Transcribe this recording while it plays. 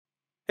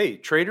Hey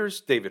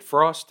traders, David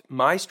Frost,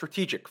 my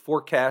strategic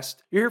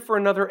forecast. You're here for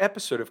another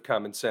episode of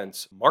Common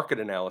Sense Market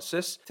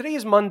Analysis. Today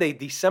is Monday,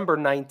 December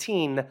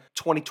 19,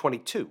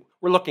 2022.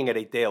 We're looking at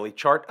a daily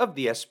chart of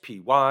the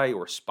SPY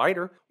or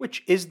Spider,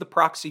 which is the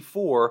proxy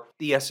for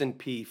the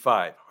S&P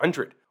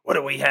 500. What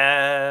do we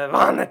have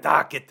on the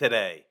docket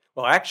today?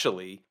 Well,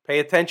 actually, pay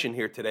attention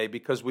here today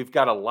because we've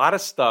got a lot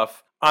of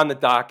stuff on the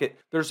docket.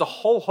 There's a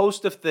whole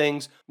host of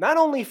things, not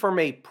only from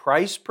a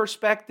price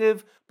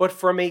perspective, but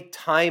from a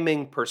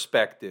timing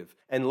perspective.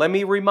 And let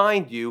me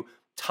remind you,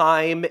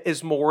 time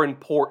is more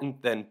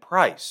important than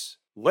price.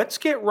 Let's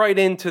get right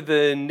into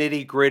the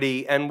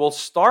nitty-gritty, and we'll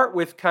start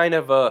with kind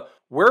of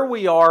where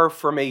we are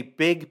from a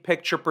big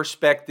picture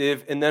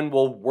perspective, and then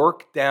we'll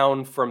work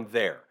down from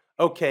there.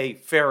 Okay,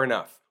 fair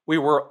enough. We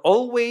were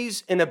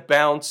always in a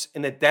bounce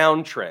in a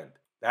downtrend.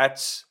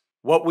 That's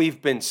what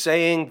we've been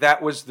saying.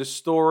 That was the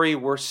story.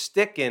 We're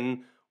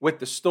sticking with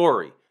the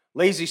story.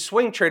 Lazy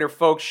swing trader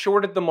folks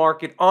shorted the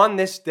market on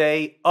this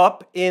day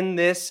up in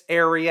this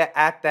area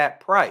at that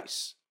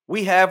price.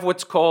 We have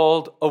what's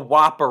called a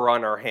whopper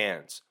on our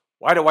hands.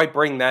 Why do I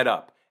bring that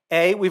up?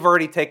 A, we've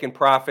already taken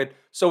profit,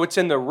 so it's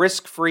in the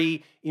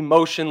risk-free,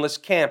 emotionless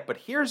camp. But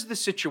here's the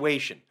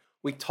situation.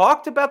 We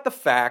talked about the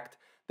fact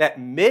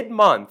that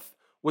mid-month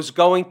was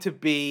going to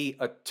be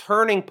a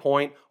turning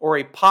point or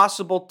a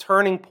possible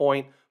turning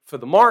point for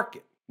the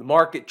market. The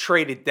market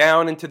traded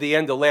down into the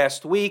end of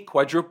last week,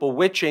 quadruple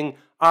witching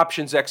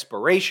options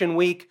expiration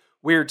week.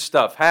 Weird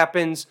stuff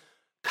happens.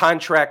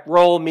 Contract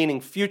roll,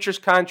 meaning futures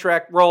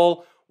contract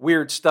roll.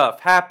 Weird stuff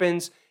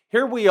happens.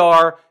 Here we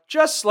are,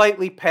 just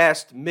slightly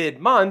past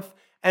mid-month,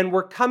 and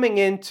we're coming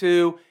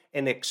into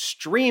an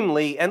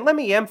extremely, and let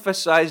me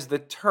emphasize the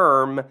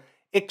term,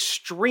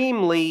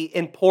 extremely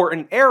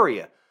important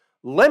area.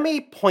 Let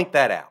me point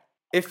that out.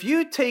 If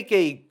you take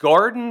a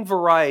garden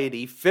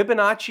variety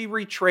Fibonacci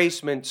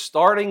retracement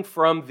starting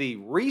from the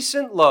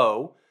recent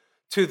low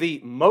to the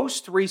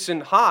most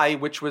recent high,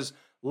 which was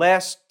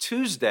last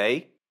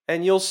Tuesday,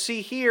 and you'll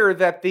see here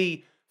that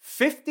the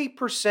 50%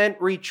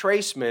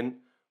 retracement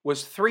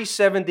was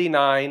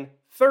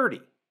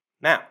 379.30.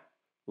 Now,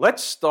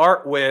 let's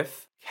start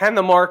with, can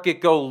the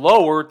market go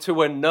lower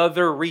to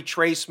another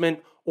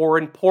retracement or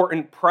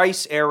important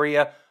price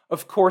area?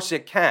 Of course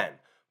it can.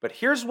 But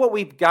here's what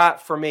we've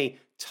got from a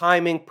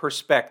timing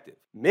perspective.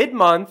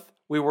 Mid-month,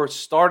 we were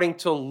starting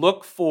to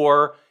look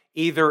for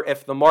either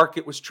if the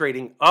market was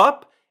trading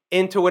up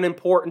into an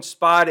important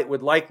spot, it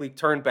would likely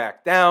turn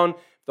back down.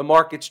 If the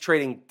market's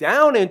trading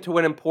down into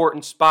an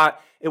important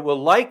spot, it will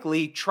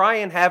likely try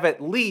and have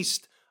at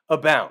least a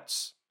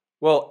bounce.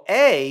 Well,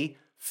 A,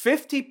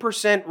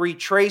 50%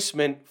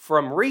 retracement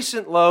from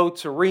recent low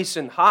to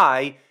recent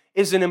high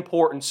is an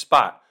important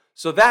spot.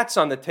 So that's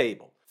on the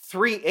table.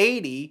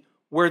 380,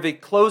 where the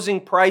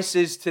closing price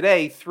is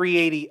today,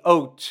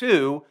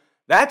 380.02,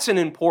 that's an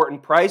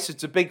important price.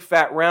 It's a big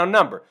fat round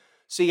number.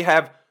 So you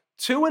have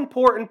two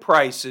important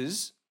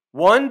prices,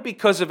 one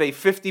because of a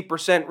 50%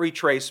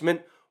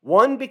 retracement,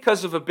 one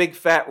because of a big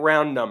fat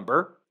round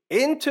number,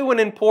 into an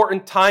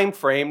important time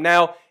frame.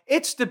 Now,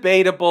 it's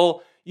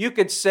debatable. You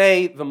could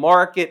say the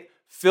market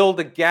filled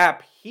a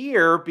gap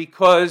here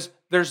because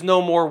there's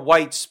no more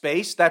white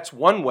space. That's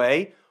one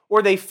way.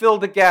 Or they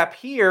filled a gap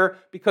here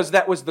because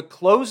that was the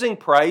closing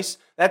price.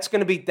 That's going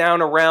to be down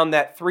around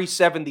that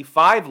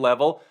 375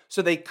 level,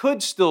 so they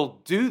could still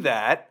do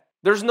that.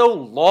 There's no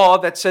law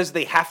that says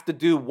they have to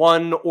do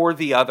one or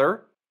the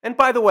other. And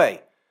by the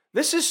way,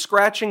 this is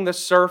scratching the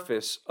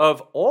surface of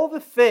all the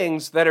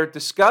things that are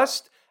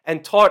discussed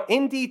and taught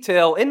in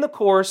detail in the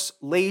course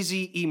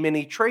Lazy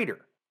E-mini Trader.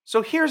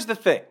 So here's the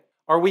thing.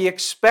 Are we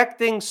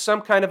expecting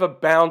some kind of a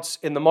bounce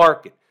in the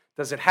market?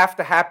 Does it have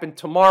to happen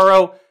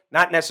tomorrow?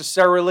 Not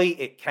necessarily.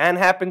 It can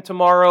happen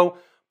tomorrow,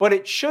 but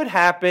it should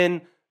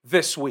happen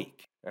this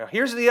week. Now,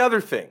 here's the other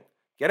thing.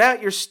 Get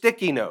out your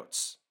sticky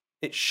notes.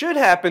 It should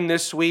happen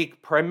this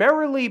week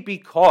primarily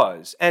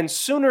because, and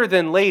sooner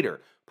than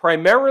later,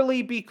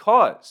 primarily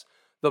because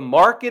the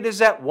market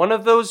is at one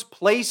of those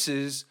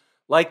places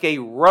like a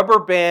rubber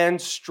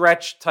band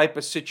stretch type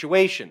of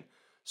situation.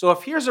 So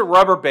if here's a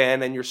rubber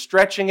band and you're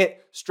stretching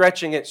it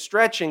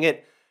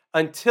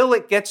until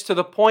it gets to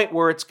the point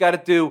where it's got to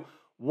do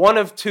one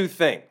of two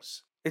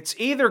things. It's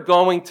either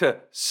going to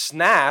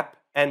snap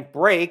and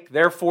break,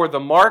 therefore the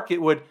market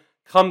would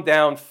come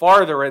down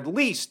farther, at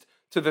least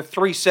to the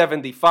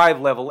 375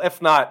 level,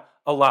 if not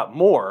a lot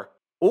more,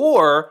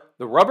 or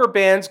the rubber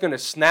band's going to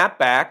snap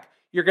back.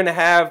 You're going to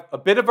have a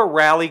bit of a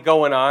rally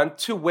going on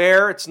to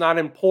where it's not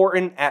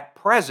important at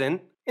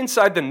present.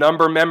 Inside the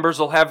number, members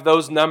will have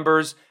those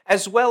numbers,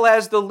 as well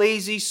as the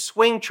lazy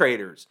swing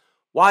traders.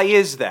 Why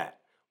is that?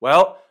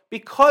 Well,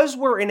 because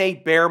we're in a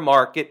bear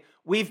market,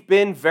 we've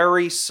been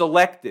very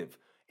selective.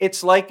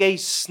 It's like a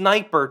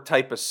sniper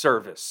type of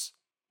service.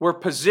 We're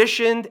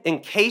positioned in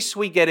case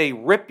we get a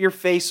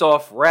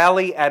rip-your-face-off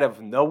rally out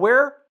of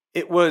nowhere.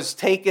 It was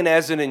taken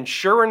as an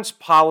insurance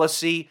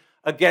policy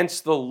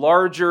against the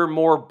larger,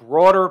 more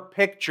broader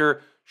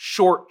picture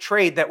short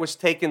trade that was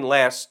taken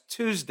last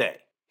Tuesday.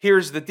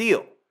 Here's the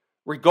deal.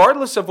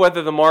 Regardless of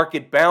whether the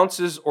market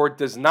bounces or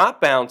does not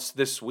bounce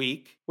this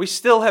week, we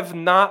still have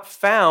not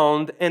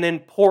found an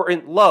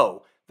important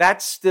low.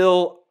 That's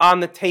still on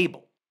the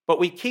table. But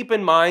we keep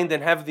in mind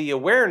and have the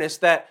awareness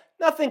that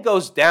nothing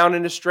goes down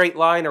in a straight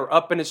line or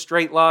up in a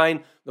straight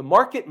line. The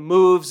market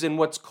moves in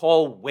what's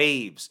called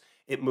waves.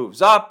 It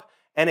moves up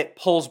and it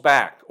pulls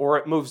back, or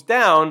it moves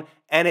down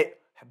and it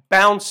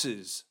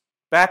bounces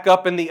back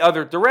up in the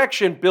other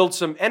direction, builds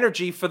some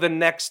energy for the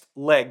next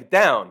leg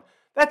down.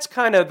 That's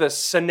kind of the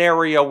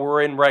scenario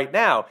we're in right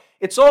now.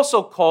 It's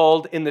also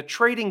called, in the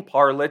trading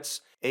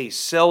parlance, a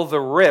sell the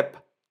rip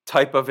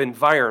type of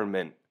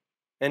environment.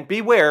 And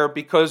beware,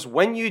 because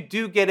when you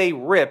do get a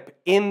rip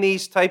in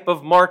these type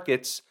of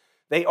markets,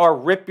 they are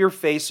rip your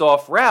face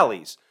off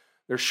rallies.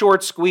 They're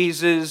short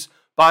squeezes,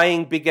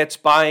 buying begets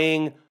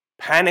buying,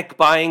 panic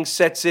buying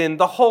sets in,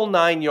 the whole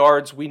 9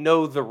 yards. We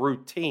know the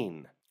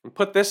routine. And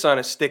put this on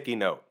a sticky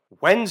note.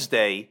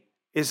 Wednesday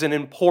is an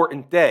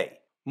important day.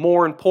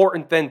 More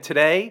important than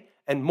today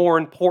and more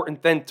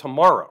important than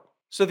tomorrow.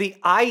 So the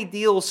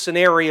ideal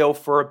scenario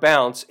for a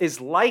bounce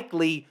is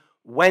likely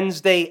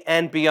Wednesday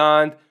and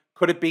beyond.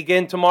 Could it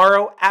begin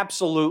tomorrow?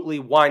 Absolutely.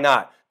 Why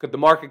not? Could the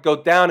market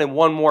go down in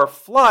one more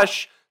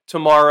flush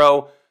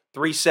tomorrow,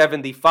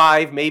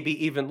 375,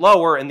 maybe even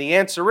lower? And the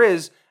answer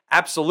is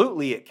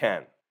absolutely it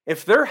can.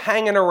 If they're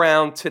hanging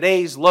around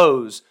today's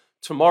lows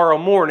tomorrow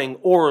morning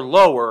or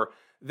lower,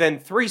 then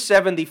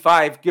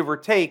 375, give or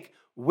take,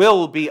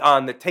 will be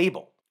on the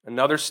table.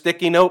 Another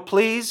sticky note,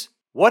 please.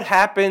 What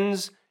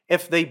happens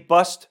if they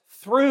bust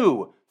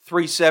through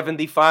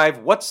 375?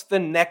 What's the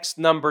next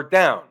number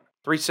down?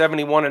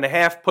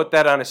 371.5, put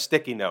that on a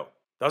sticky note.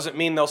 Doesn't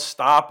mean they'll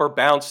stop or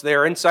bounce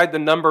there. Inside the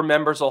number,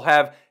 members will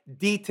have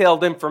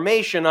detailed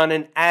information on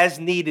an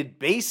as-needed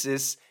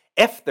basis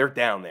if they're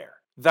down there.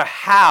 The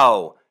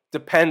how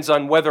depends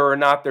on whether or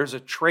not there's a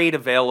trade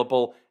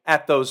available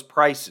at those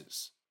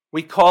prices.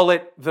 We call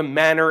it the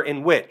manner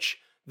in which.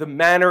 The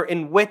manner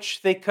in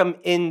which they come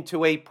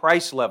into a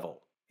price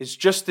level is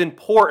just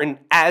important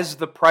as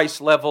the price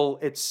level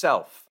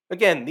itself.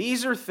 Again,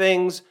 these are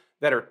things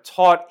that are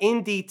taught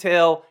in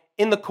detail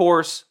in the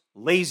course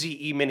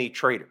Lazy E-mini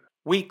Trader.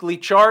 Weekly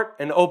chart,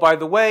 and oh, by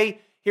the way,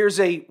 here's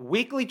a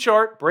weekly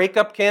chart,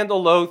 breakup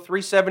candle low,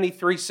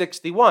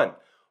 373.61.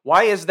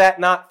 Why is that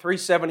not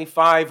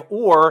 375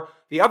 or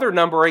the other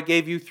number I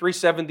gave you,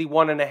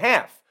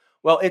 371.5?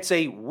 Well, it's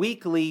a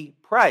weekly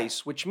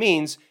price, which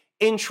means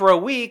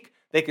intra-week,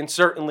 they can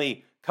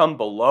certainly come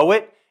below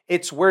it.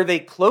 It's where they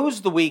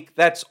close the week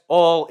that's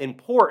all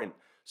important.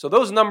 So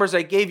those numbers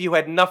I gave you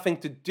had nothing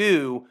to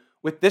do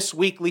with this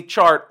weekly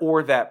chart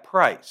or that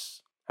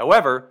price.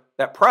 However,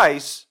 that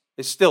price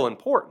is still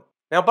important.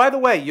 Now, by the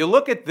way, you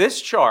look at this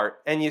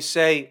chart and you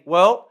say,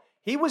 well,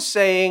 he was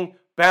saying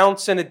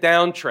bounce in a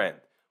downtrend.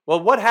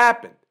 Well, what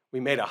happened? We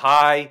made a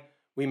high,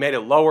 we made a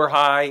lower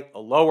high, a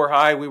lower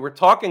high. We were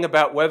talking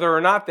about whether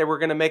or not they were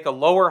going to make a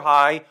lower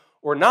high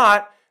or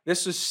not.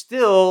 This is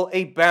still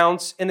a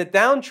bounce in a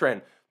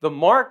downtrend. The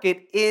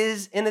market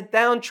is in a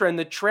downtrend.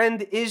 The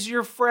trend is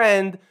your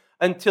friend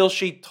until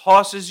she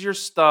tosses your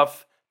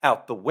stuff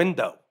out the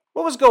window.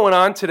 What was going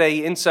on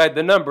today inside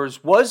the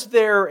numbers? Was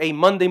there a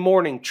Monday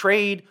morning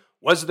trade?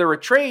 Was there a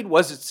trade?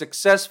 Was it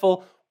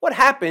successful? What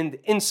happened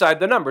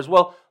inside the numbers?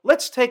 Well,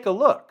 let's take a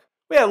look.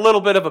 We had a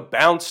little bit of a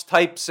bounce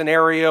type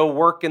scenario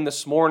working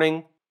this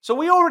morning. So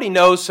we already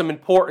know some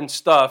important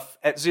stuff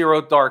at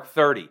 0 dark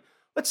 30.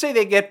 Let's say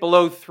they get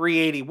below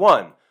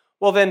 381.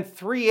 Well, then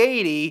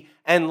 380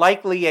 and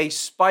likely a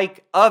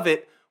spike of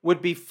it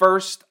would be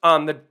first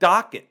on the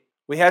docket.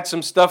 We had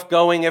some stuff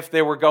going if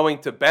they were going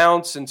to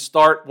bounce and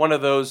start one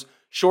of those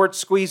short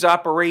squeeze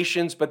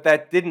operations, but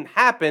that didn't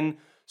happen.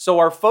 So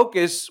our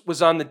focus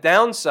was on the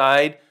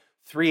downside.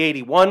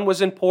 381 was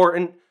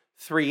important.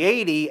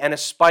 380 and a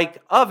spike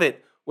of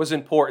it was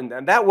important.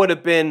 And that would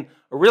have been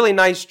a really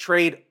nice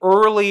trade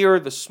earlier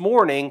this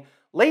morning.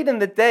 Late in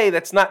the day,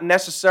 that's not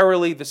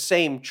necessarily the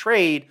same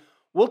trade.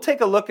 We'll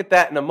take a look at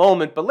that in a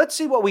moment, but let's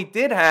see what we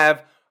did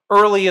have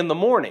early in the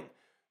morning.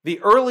 The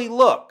early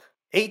look,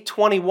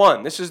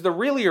 821. This is the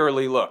really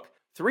early look.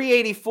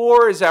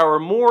 384 is our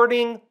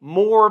morning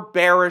more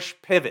bearish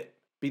pivot.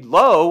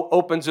 Below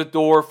opens a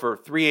door for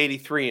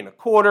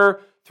 383.25,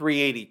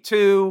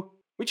 382.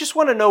 We just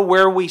want to know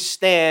where we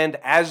stand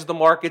as the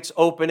market's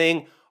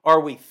opening. Are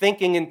we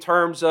thinking in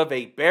terms of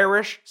a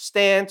bearish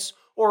stance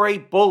or a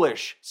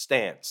bullish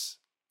stance?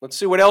 Let's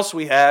see what else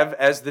we have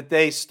as the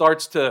day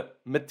starts to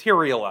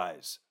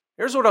materialize.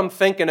 Here's what I'm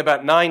thinking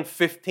about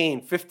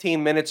 9:15,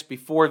 15 minutes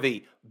before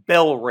the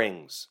bell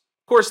rings.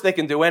 Of course, they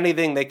can do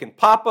anything. They can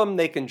pop them,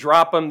 they can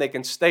drop them, they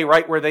can stay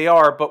right where they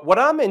are. But what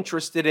I'm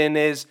interested in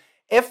is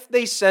if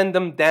they send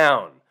them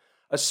down.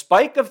 A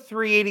spike of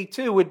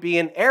 382 would be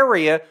an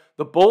area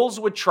the bulls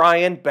would try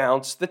and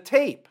bounce the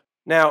tape.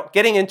 Now,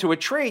 getting into a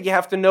trade, you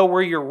have to know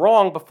where you're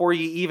wrong before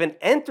you even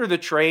enter the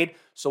trade.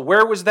 So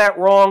where was that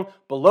wrong?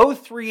 Below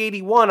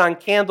 381 on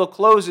candle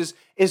closes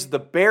is the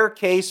bear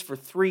case for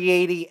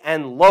 380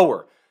 and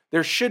lower.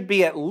 There should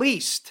be at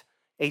least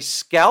a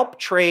scalp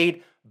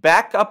trade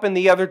back up in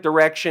the other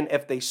direction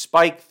if they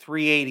spike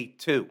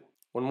 382.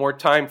 One more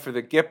time for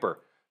the Gipper.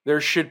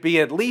 There should be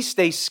at least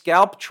a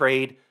scalp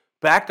trade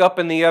back up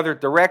in the other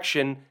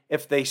direction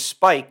if they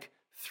spike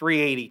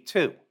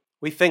 382.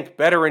 We think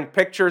better in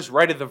pictures.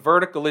 Right of the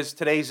vertical is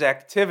today's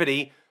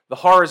activity. The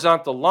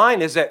horizontal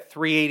line is at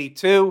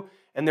 382,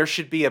 and there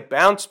should be a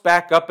bounce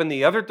back up in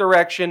the other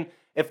direction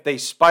if they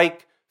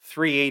spike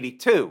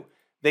 382.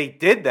 They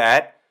did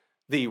that.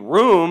 The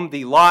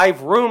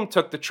live room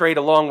took the trade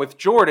along with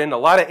Jordan. A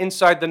lot of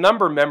Inside the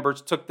Number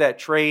members took that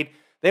trade.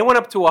 They went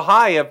up to a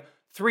high of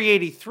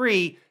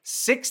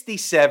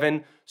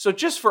 383.67. So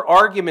just for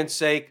argument's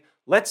sake,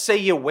 let's say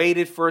you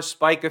waited for a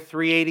spike of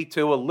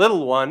 382, a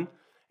little one,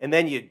 and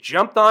then you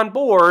jumped on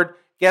board.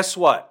 Guess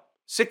what?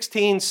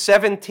 16,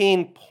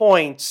 17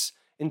 points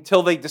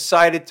until they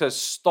decided to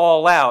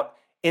stall out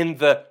in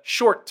the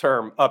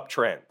short-term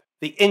uptrend,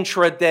 the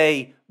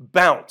intraday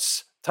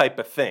bounce type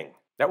of thing.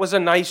 That was a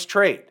nice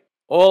trade,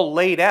 all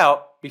laid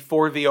out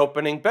before the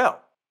opening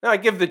bell. Now, I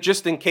give the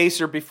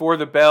just-in-caser before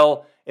the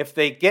bell. If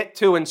they get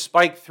to and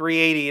spike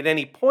 380 at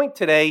any point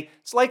today,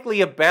 it's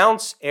likely a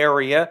bounce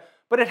area,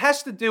 but it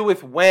has to do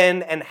with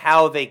when and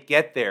how they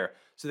get there.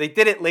 So they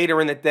did it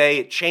later in the day.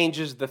 It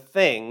changes the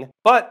thing,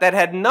 but that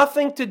had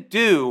nothing to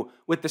do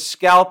with the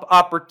scalp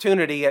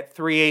opportunity at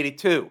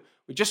 382.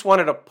 We just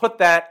wanted to put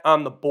that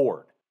on the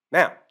board.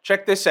 Now,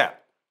 check this out.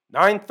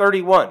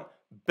 931.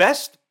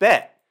 Best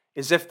bet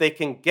is if they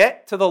can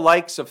get to the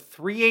likes of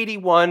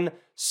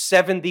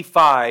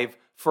 381.75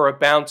 for a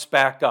bounce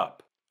back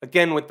up.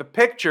 Again, with the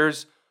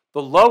pictures,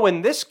 the low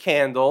in this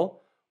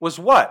candle was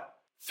what?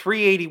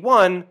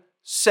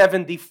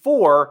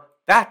 381.74.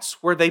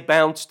 That's where they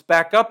bounced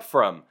back up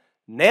from.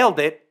 Nailed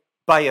it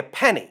by a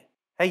penny.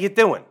 How you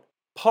doing?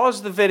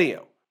 Pause the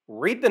video.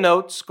 Read the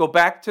notes. Go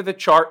back to the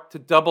chart to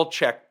double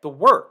check the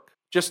work.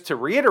 Just to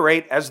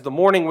reiterate, as the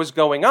morning was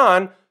going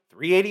on,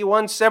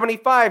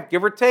 381.75,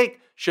 give or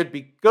take, should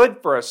be good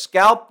for a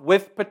scalp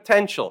with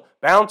potential.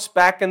 Bounce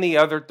back in the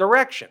other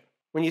direction.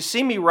 When you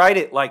see me write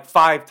it like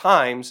 5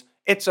 times,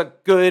 it's a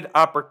good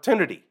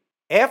opportunity.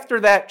 After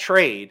that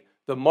trade,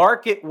 the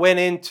market went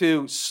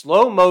into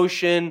slow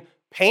motion,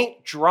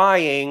 paint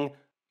drying,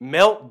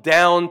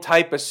 meltdown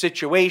type of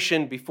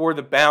situation before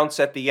the bounce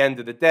at the end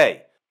of the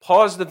day.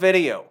 Pause the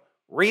video.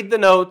 Read the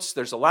notes.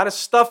 There's a lot of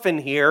stuff in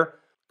here.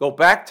 Go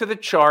back to the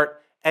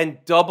chart and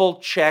double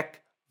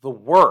check the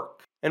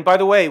work. And by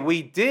the way,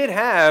 we did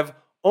have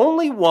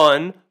only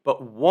one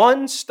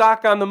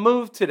stock on the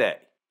move today.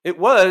 It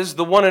was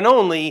the one and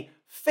only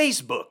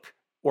Facebook,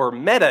 or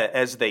Meta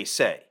as they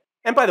say.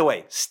 And by the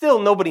way, still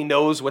nobody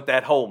knows what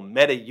that whole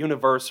meta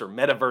universe or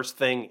metaverse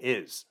thing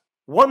is.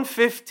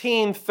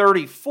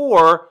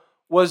 115.34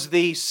 was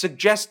the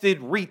suggested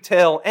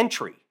retail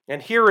entry.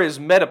 And here is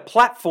Meta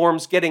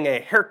Platforms getting a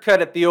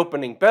haircut at the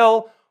opening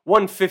bell.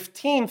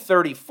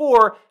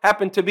 115.34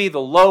 happened to be the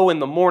low in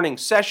the morning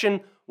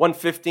session.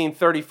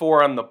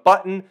 115.34 on the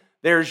button.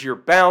 There's your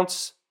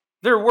bounce.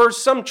 There were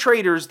some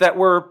traders that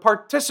were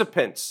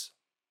participants.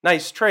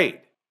 Nice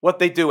trade. What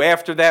they do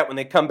after that when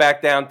they come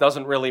back down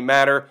doesn't really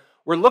matter.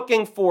 We're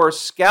looking for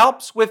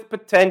scalps with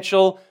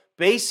potential.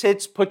 Base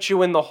hits put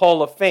you in the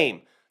Hall of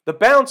Fame. The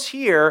bounce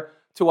here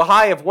to a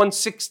high of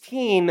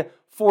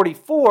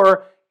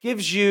 116.44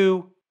 gives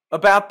you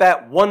about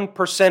that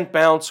 1%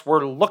 bounce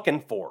we're looking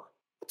for.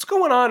 What's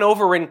going on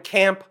over in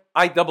Camp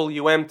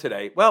IWM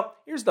today? Well,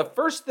 here's the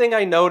first thing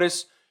I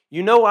notice.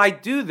 You know I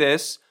do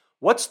this.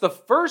 What's the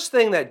first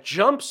thing that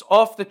jumps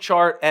off the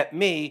chart at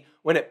me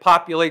when it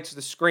populates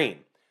the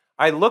screen?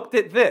 I looked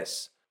at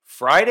this.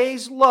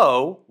 Friday's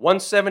low,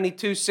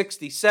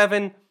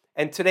 172.67,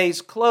 and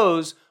today's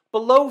close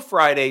below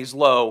Friday's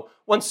low,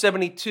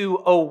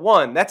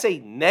 172.01. That's a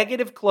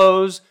negative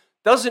close.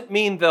 Doesn't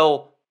mean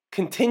they'll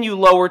continue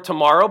lower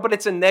tomorrow, but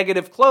it's a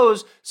negative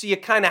close, so you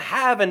kind of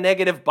have a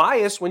negative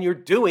bias when you're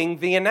doing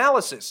the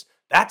analysis.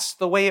 That's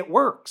the way it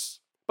works.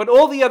 But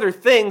all the other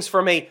things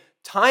from a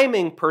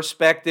timing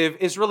perspective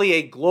is really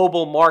a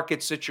global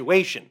market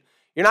situation.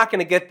 You're not going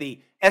to get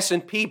the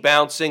S&P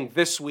bouncing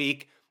this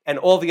week and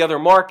all the other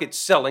markets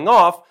selling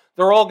off.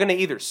 They're all going to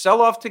either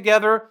sell off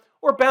together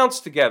or bounce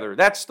together.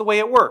 That's the way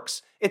it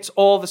works. It's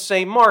all the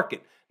same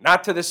market.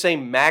 Not to the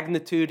same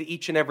magnitude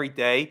each and every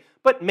day,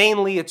 but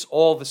mainly it's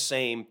all the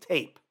same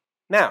tape.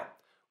 Now,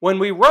 when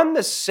we run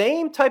the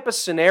same type of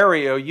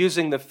scenario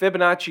using the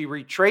Fibonacci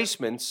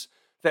retracements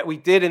that we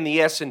did in the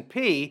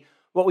S&P,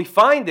 what we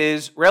find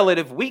is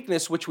relative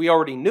weakness, which we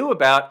already knew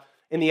about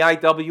in the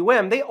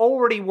IWM. They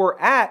already were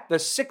at the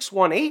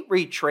 618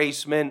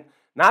 retracement,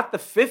 not the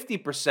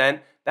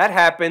 50%. That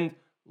happened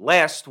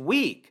last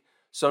week.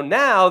 So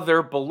now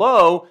they're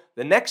below.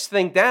 The next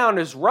thing down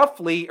is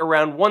roughly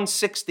around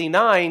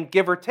 169,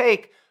 give or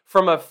take,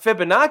 from a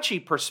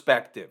Fibonacci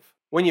perspective.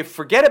 When you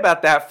forget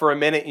about that for a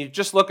minute and you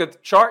just look at the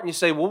chart and you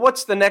say, well,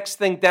 what's the next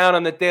thing down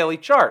on the daily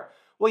chart?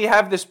 Well, you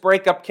have this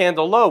breakup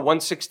candle low,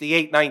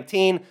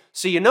 168.19.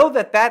 So you know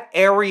that that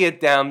area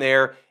down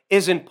there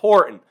is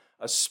important.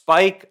 A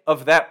spike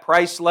of that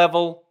price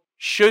level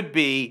should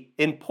be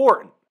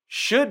important.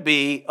 should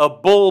be a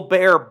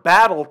bull-bear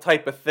battle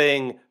type of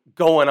thing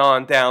going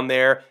on down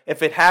there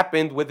if it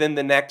happened within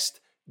the next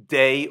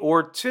day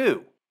or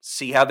two.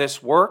 See how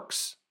this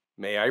works?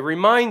 May I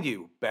remind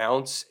you,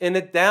 bounce in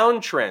a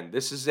downtrend.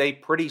 This is a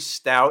pretty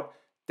stout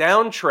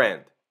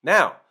downtrend.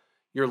 Now,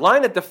 your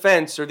line of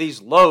defense are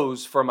these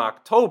lows from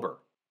October.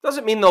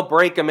 Doesn't mean they'll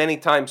break them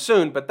anytime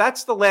soon, but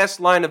that's the last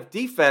line of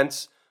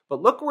defense.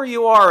 But look where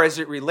you are as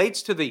it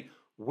relates to the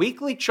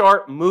weekly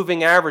chart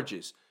moving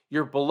averages.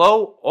 You're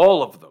below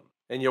all of them.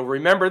 And you'll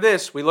remember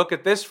this, we look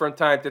at this from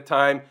time to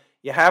time.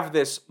 You have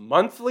this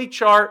monthly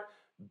chart,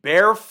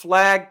 bear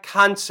flag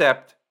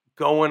concept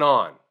going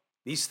on.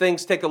 These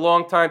things take a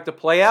long time to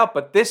play out,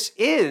 but this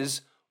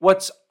is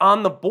what's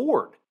on the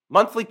board.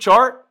 Monthly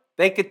chart,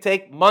 they could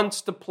take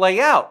months to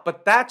play out,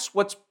 but that's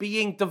what's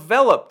being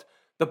developed.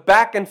 The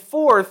back and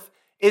forth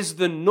is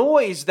the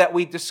noise that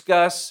we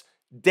discuss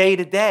day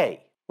to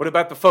day. What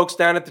about the folks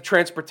down at the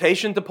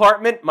transportation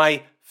department?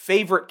 My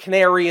favorite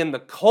canary in the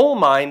coal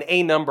mine,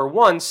 A number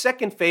one,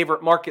 second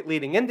favorite market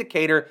leading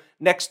indicator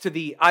next to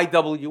the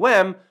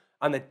IWM.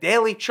 On the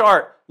daily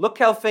chart, look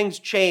how things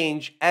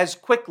change as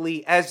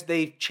quickly as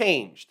they've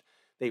changed.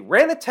 They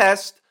ran a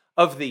test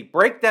of the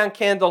breakdown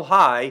candle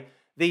high.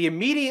 They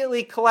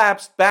immediately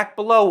collapsed back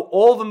below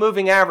all the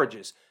moving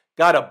averages.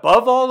 Got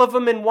above all of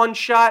them in one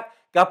shot,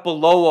 got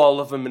below all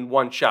of them in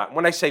one shot.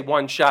 When I say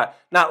one shot,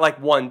 not like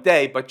one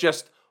day, but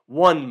just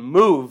one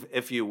move,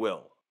 if you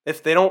will.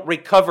 If they don't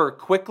recover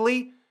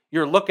quickly,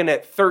 you're looking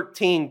at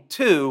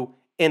 13.2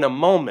 in a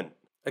moment.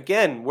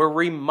 Again, we're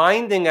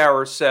reminding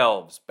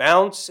ourselves,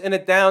 bounce in a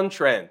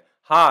downtrend,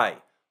 high,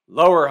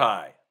 lower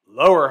high,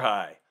 lower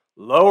high,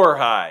 lower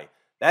high.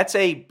 That's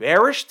a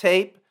bearish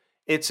tape.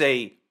 It's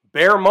a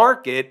bear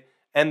market,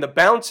 and the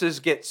bounces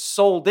get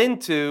sold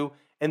into,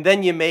 and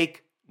then you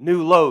make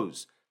new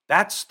lows.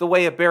 That's the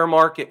way a bear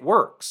market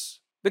works.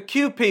 The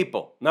Q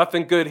people,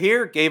 nothing good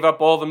here, gave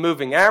up all the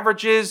moving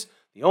averages.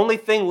 The only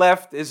thing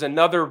left is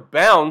another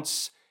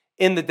bounce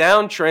in the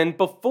downtrend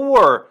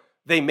before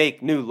they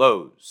make new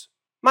lows.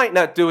 Might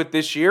not do it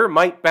this year,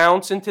 might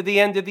bounce into the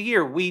end of the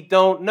year. We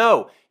don't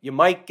know. You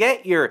might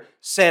get your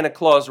Santa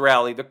Claus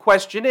rally. The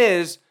question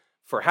is,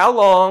 for how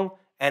long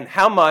and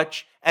how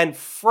much and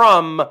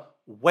from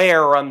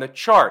where on the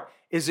chart?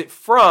 Is it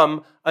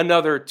from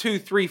another 2,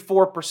 3,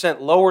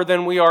 4% lower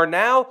than we are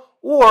now?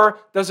 Or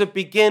does it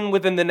begin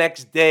within the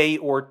next day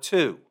or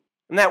two?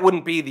 And that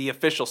wouldn't be the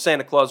official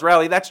Santa Claus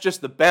rally. That's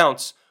just the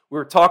bounce we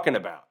were talking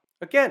about.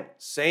 Again,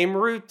 same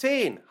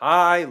routine.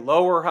 High,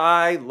 lower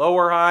high,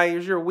 lower high.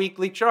 Here's your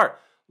weekly chart.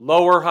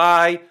 Lower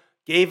high,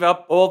 gave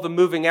up all the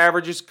moving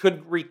averages,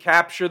 couldn't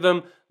recapture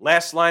them.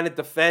 Last line of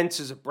defense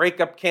is a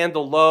breakup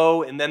candle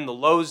low, and then the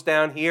lows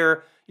down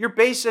here. You're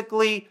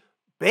basically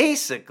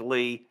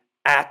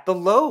at the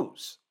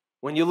lows.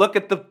 When you look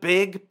at the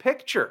big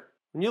picture,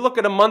 when you look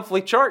at a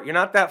monthly chart, you're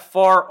not that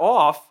far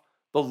off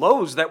the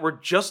lows that were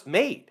just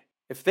made.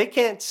 If they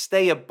can't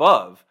stay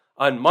above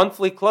on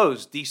monthly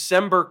close,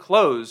 December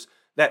close,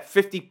 that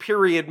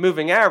 50-period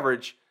moving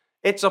average,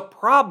 it's a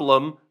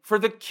problem for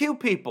the Q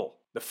people.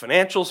 The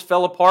financials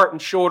fell apart in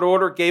short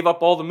order, gave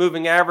up all the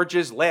moving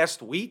averages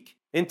last week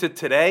into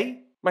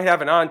today. Might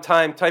have an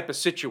on-time type of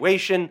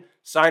situation,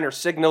 sign or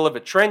signal of a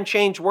trend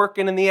change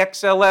working in the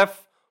XLF.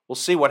 We'll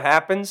see what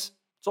happens.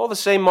 It's all the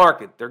same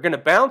market. They're going to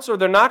bounce or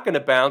they're not going to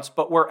bounce,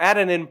 but we're at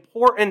an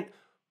important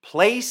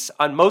place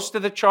on most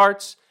of the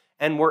charts,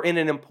 and we're in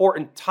an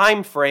important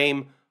time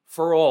frame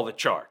for all the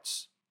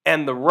charts.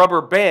 And the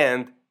rubber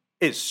band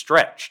is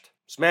stretched.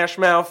 Smash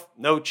Mouth,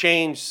 no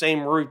change,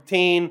 same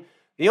routine.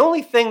 The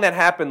only thing that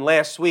happened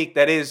last week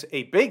that is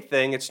a big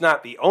thing, it's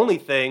not the only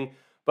thing,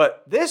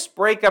 but this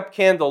breakup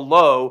candle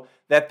low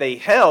that they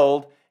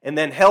held and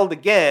then held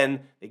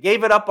again, they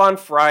gave it up on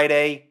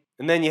Friday,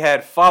 and then you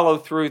had follow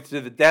through to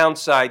the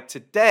downside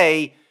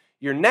today.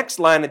 Your next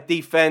line of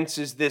defense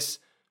is this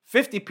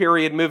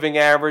 50-period moving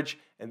average,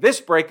 and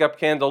this breakup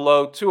candle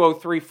low,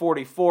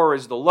 203.44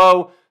 is the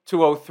low,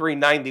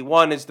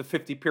 203.91 is the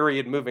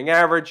 50-period moving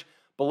average.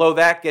 Below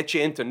that, get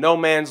you into no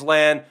man's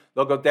land.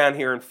 They'll go down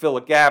here and fill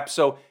a gap.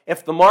 So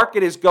if the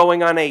market is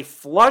going on a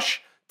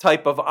flush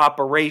type of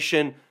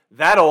operation,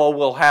 that all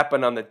will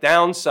happen on the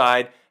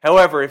downside.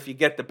 However, if you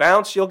get the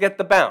bounce, you'll get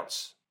the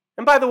bounce.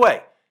 And by the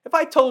way, if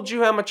I told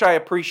you how much I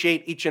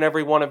appreciate each and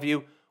every one of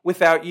you,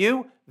 without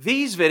you,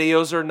 these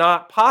videos are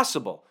not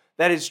possible.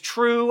 That is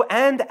true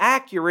and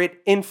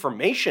accurate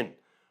information.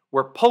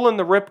 We're pulling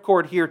the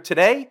ripcord here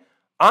today.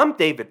 I'm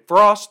David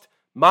Frost,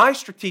 my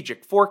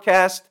strategic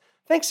forecast.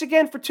 Thanks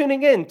again for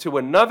tuning in to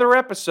another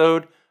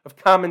episode of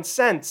Common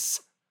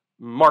Sense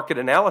Market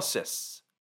Analysis.